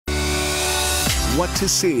what to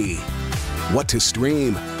see, what to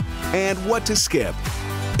stream, and what to skip.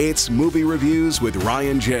 It's Movie Reviews with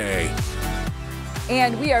Ryan J.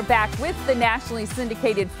 And we are back with the nationally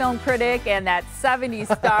syndicated film critic and that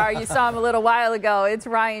 70s star. You saw him a little while ago. It's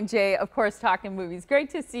Ryan J, of course, talking movies. Great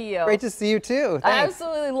to see you. Great to see you too. Thanks. I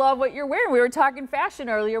absolutely love what you're wearing. We were talking fashion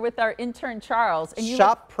earlier with our intern Charles. And you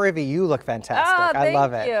Shop Privy, you look fantastic. I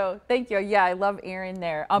love it. Thank you. Thank you. Yeah, I love Aaron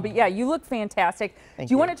there. But yeah, you look fantastic. Do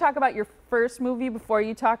you want to talk about your first movie before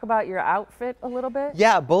you talk about your outfit a little bit?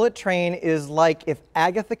 Yeah, Bullet Train is like if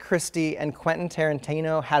Agatha Christie and Quentin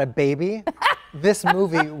Tarantino had a baby. This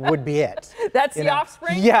movie would be it. That's the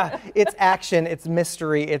offspring? Yeah, it's action, it's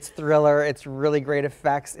mystery, it's thriller, it's really great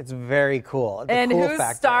effects, it's very cool. And who's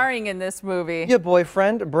starring in this movie? Your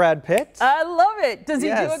boyfriend, Brad Pitt. I love it. Does he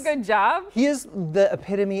do a good job? He is the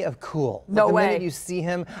epitome of cool. No way. The minute you see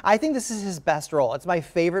him, I think this is his best role. It's my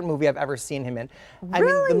favorite movie I've ever seen him in.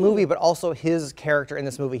 Really? I mean, the movie, but also his character in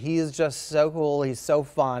this movie. He is just so cool, he's so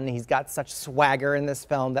fun, he's got such swagger in this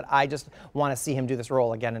film that I just want to see him do this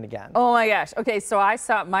role again and again. Oh my gosh. Okay, so I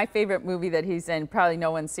saw my favorite movie that he's in, probably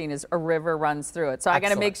no one's seen, is A River Runs Through It. So I got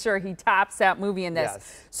to make sure he tops that movie in this.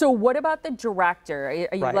 Yes. So what about the director?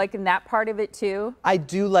 Are you liking that part of it too? I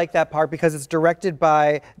do like that part because it's directed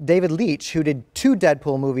by David Leitch, who did 2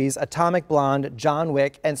 Deadpool movies, Atomic Blonde, John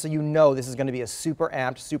Wick, and so you know this is going to be a super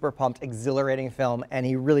amped, super pumped, exhilarating film, and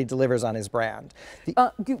he really delivers on his brand.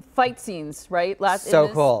 Fight scenes, right? So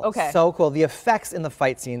cool. Okay. So cool. The effects in the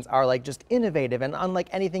fight scenes are like just innovative and unlike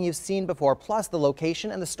anything you've seen before. Plus the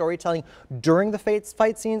location and the storytelling during the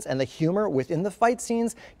fight scenes and the humor within the fight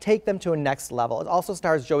scenes take them to a next level. It also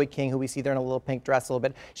stars Joey King, who we see there in a little pink dress a little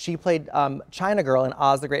bit. She played China Girl in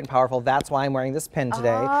Oz the Great and Powerful. That's why I'm wearing this pin today.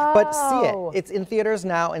 Oh. But see it. It's in theaters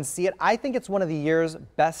now, and see it. I think it's one of the year's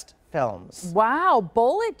best films. Wow,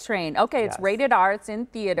 Bullet Train. Okay, it's rated R, it's in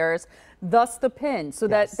theaters, thus the pin. So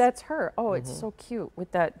that's her. Oh, it's so cute with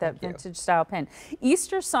that vintage style pin.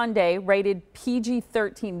 Easter Sunday, rated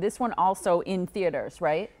PG-13. This one also in theaters,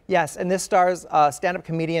 right? Yes, and this stars stand-up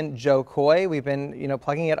comedian Jo Koy. We've been,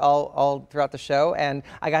 plugging it all throughout the show, and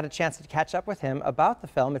I got a chance to catch up with him about the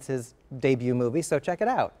film. It's his debut movie, so check it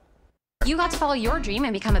out. You got to follow your dream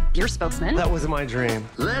and become a beer spokesman. That was my dream.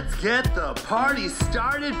 Let's get the party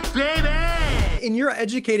started, baby! In your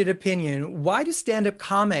educated opinion, why do stand-up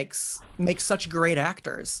comics make such great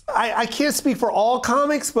actors? I can't speak for all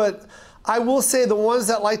comics, but I will say the ones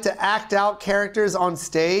that like to act out characters on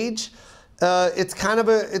stage, it's kind of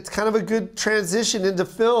a good transition into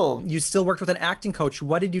film. You still worked with an acting coach.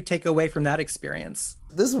 What did you take away from that experience?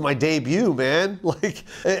 This was my debut, man. Like,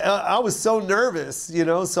 I was so nervous,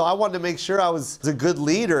 so I wanted to make sure I was a good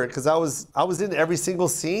leader because I was in every single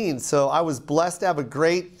scene. So I was blessed to have a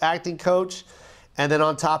great acting coach. And then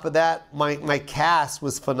on top of that, my cast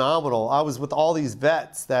was phenomenal. I was with all these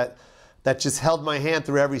vets that just held my hand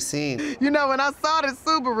through every scene. When I saw the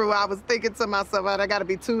Subaru, I was thinking to myself, I gotta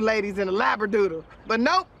be 2 ladies in a Labradoodle. But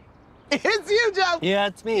nope. It's you, Joe. Yeah,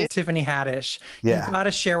 it's me. Tiffany Haddish. Yeah. You've got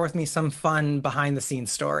to share with me some fun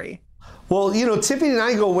behind-the-scenes story. Well, Tiffany and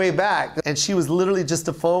I go way back, and she was literally just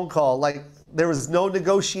a phone call. Like, there was no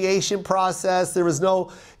negotiation process. There was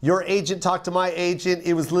no, your agent talked to my agent.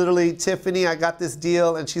 It was literally, Tiffany, I got this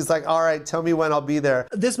deal. And she's like, all right, tell me when I'll be there.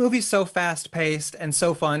 This movie's so fast-paced and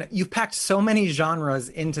so fun. You've packed so many genres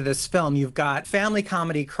into this film. You've got family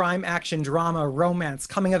comedy, crime, action, drama, romance,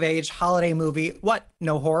 coming-of-age, holiday movie. What,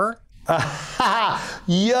 no horror?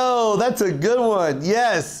 Yo, that's a good one.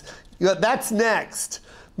 Yes, that's next.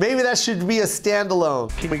 Maybe that should be a standalone.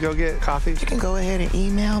 Can we go get coffee? You can go ahead and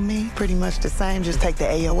email me. Pretty much the same. Just take the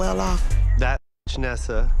AOL off. That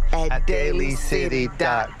Nessa at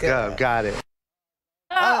dailycity.gov. Got it.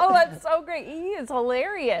 Oh, that's so great. He is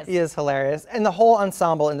hilarious. He is hilarious. And the whole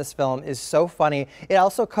ensemble in this film is so funny. It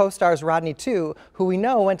also co-stars Rodney Tu, who we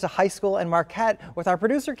know went to high school in Marquette with our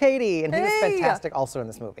producer, Katie. And he was fantastic also in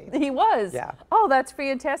this movie. He was? Yeah. Oh, that's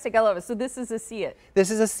fantastic. I love it. So this is a see it.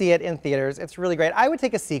 This is a see it in theaters. It's really great. I would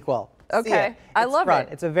take a sequel. Okay. I love it.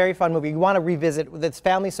 It's a very fun movie. You want to revisit. Its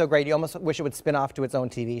family's so great. You almost wish it would spin off to its own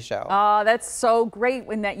TV show. Oh, that's so great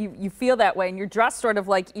when you feel that way and you're dressed sort of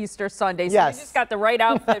like Easter Sunday. So you just got the right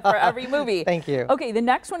outfit for every movie. Thank you. Okay, the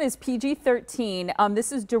next one is PG-13.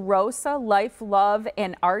 This is DeRosa, Life, Love,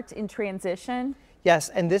 and Art in Transition. Yes,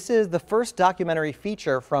 and this is the first documentary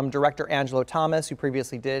feature from director Angelo Thomas, who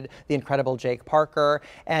previously did The Incredible Jake Parker,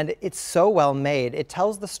 and it's so well made. It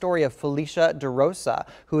tells the story of Felicia DeRosa,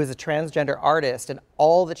 who is a transgender artist, and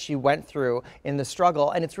all that she went through in the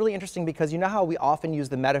struggle. And it's really interesting because you know how we often use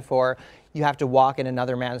the metaphor, You have to walk in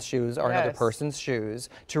another man's shoes or another Yes. person's shoes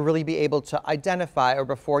to really be able to identify, or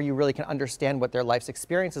before you really can understand what their life's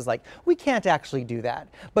experience is like. We can't actually do that.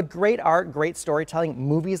 But great art, great storytelling,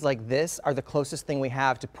 movies like this are the closest thing we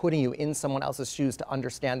have to putting you in someone else's shoes to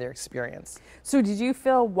understand their experience. So did you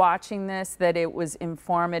feel watching this that it was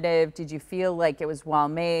informative? Did you feel like it was well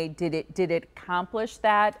made? Did it accomplish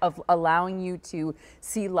that of allowing you to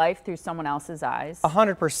see life through someone else's eyes?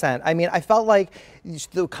 100%. I mean, I felt like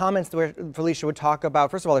the comments where Felicia would talk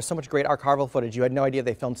about, first of all, there's so much great archival footage. You had no idea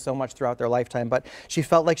they filmed so much throughout their lifetime, but she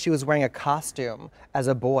felt like she was wearing a costume as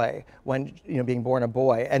a boy when, being born a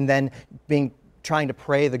boy, and then trying to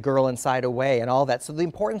pray the girl inside away and all that. So the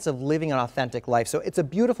importance of living an authentic life. So it's a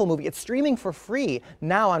beautiful movie. It's streaming for free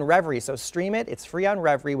now on Reverie. So stream it. It's free on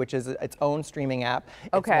Reverie, which is its own streaming app.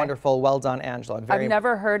 It's wonderful. Well done, Angela. I've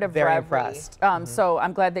never heard of very Reverie. impressed. So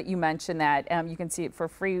I'm glad that you mentioned that. You can see it for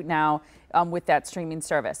free now with that streaming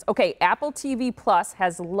service. Okay, Apple TV Plus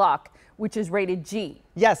has Luck, which is rated G.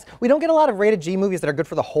 Yes, we don't get a lot of rated G movies that are good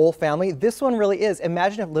for the whole family. This one really is.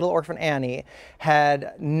 Imagine if Little Orphan Annie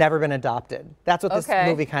had never been adopted. That's what this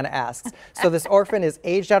movie kind of asks. So this orphan is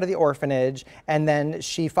aged out of the orphanage, and then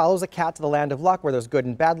she follows a cat to the land of luck where there's good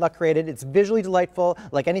and bad luck created. It's visually delightful,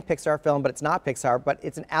 like any Pixar film, but it's not Pixar, but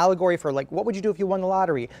it's an allegory for, like, what would you do if you won the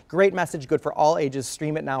lottery? Great message, good for all ages.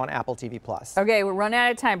 Stream it now on Apple TV+. Okay, we're running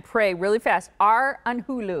out of time. Pray really fast. R on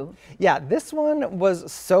Hulu. Yeah, this one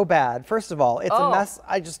was so bad. First of all, it's a mess.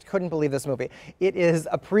 I just couldn't believe this movie. It is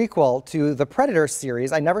a prequel to the Predator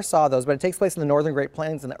series. I never saw those, but it takes place in the northern Great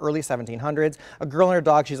Plains in the early 1700s. A girl and her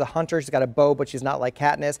dog, she's a hunter, she's got a bow, but she's not like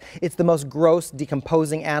Katniss. It's the most gross,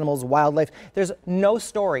 decomposing animals, wildlife. There's no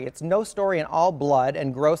story. It's no story and all blood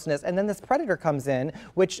and grossness. And then this Predator comes in,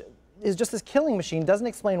 which is just this killing machine, doesn't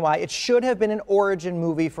explain why. It should have been an origin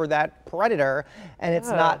movie for that Predator, and it's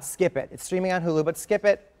not. Skip it. It's streaming on Hulu, but skip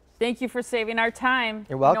it. Thank you for saving our time.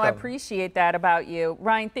 You're welcome. I appreciate that about you.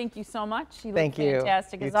 Ryan, thank you so much. You Thank look you.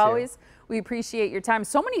 fantastic as always. We appreciate your time.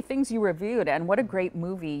 So many things you reviewed, and what a great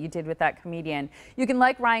movie you did with that comedian. You can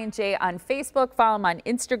like Ryan J on Facebook, follow him on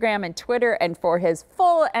Instagram and Twitter, and for his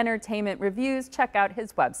full entertainment reviews, check out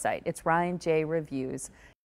his website. It's Ryan J Reviews.